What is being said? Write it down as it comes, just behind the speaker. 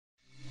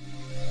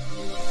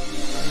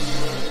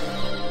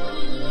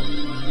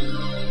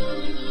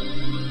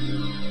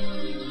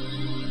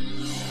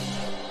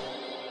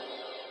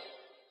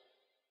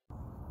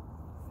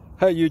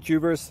Hey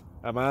YouTubers,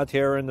 I'm out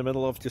here in the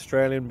middle of the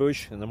Australian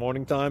bush in the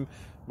morning time.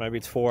 Maybe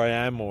it's 4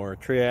 a.m. or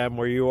 3 a.m.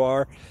 where you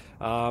are.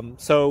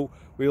 So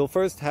we'll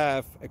first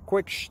have a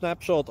quick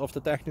snapshot of the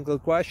technical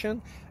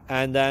question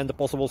and then the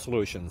possible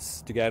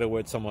solutions, together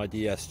with some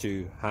ideas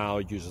to how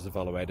users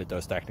evaluated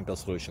those technical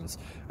solutions.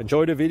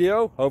 Enjoy the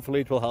video,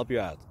 hopefully it will help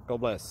you out.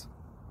 God bless.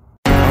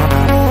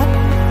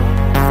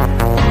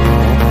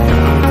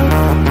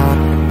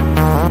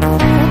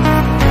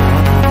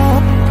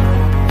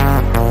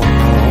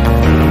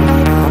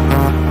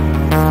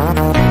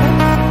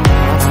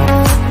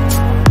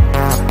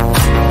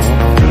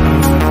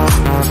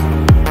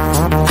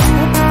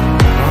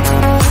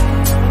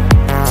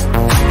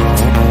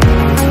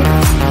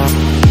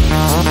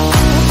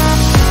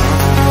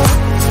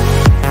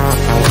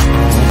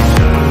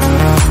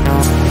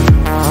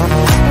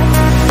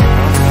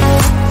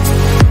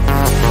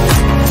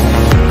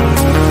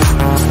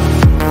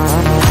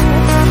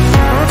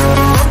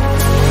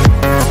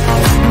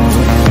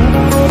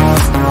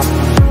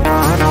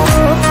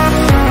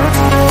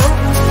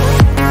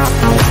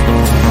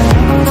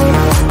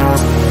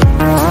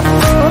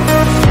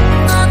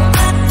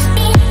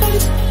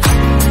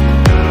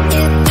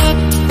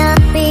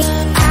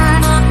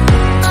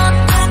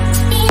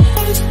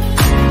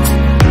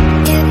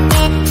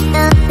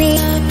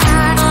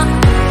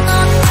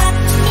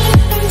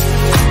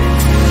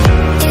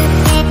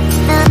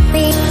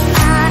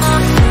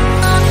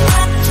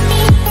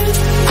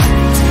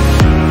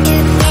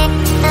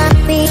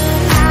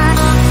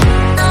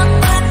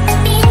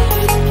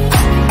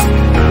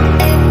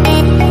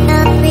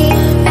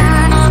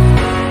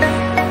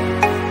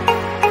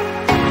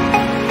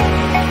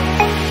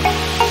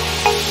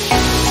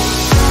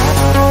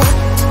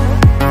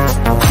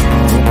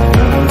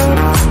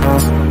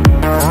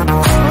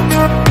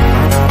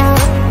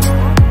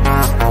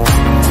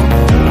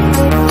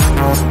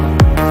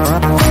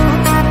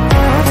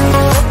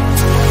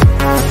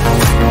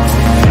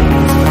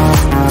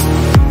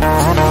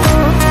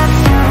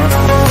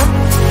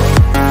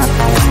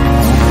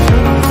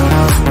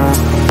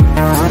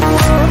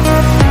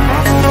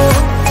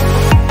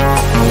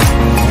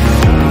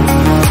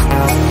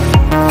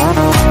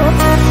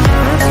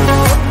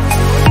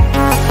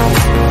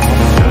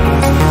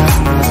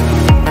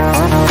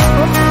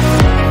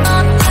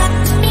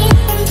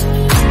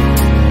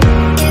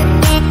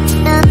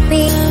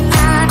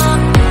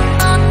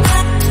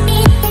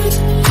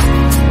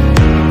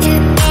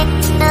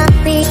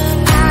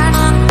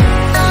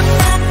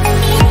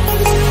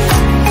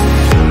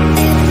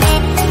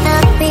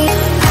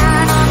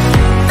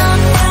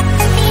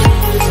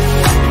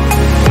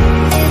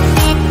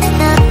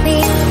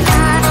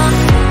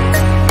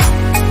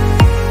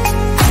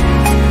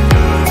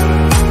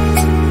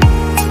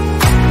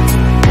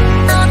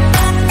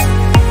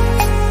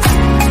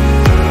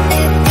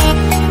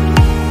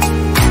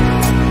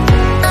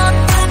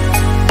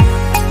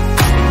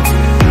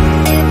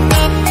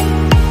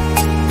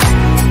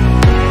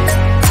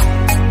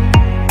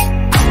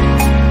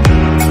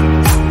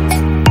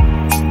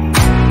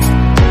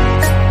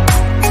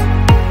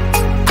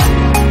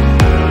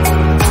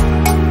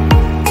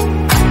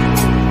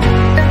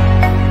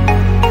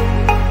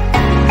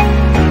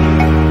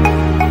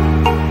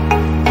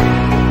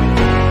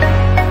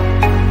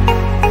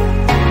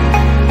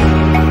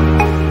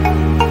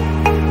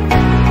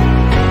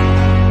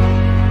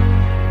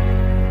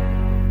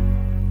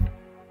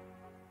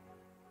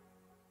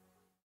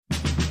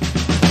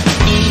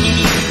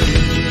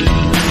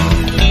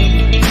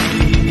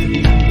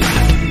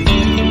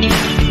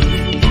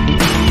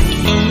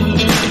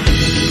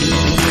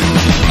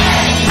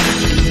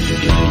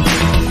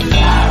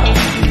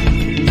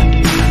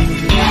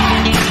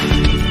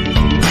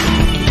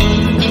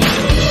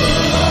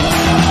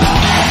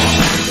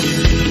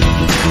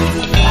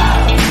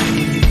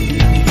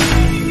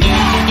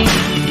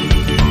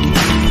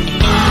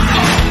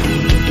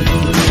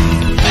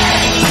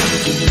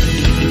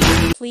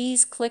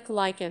 Please click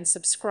like and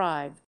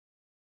subscribe.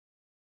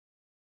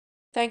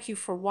 Thank you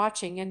for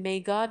watching and may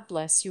God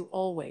bless you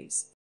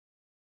always.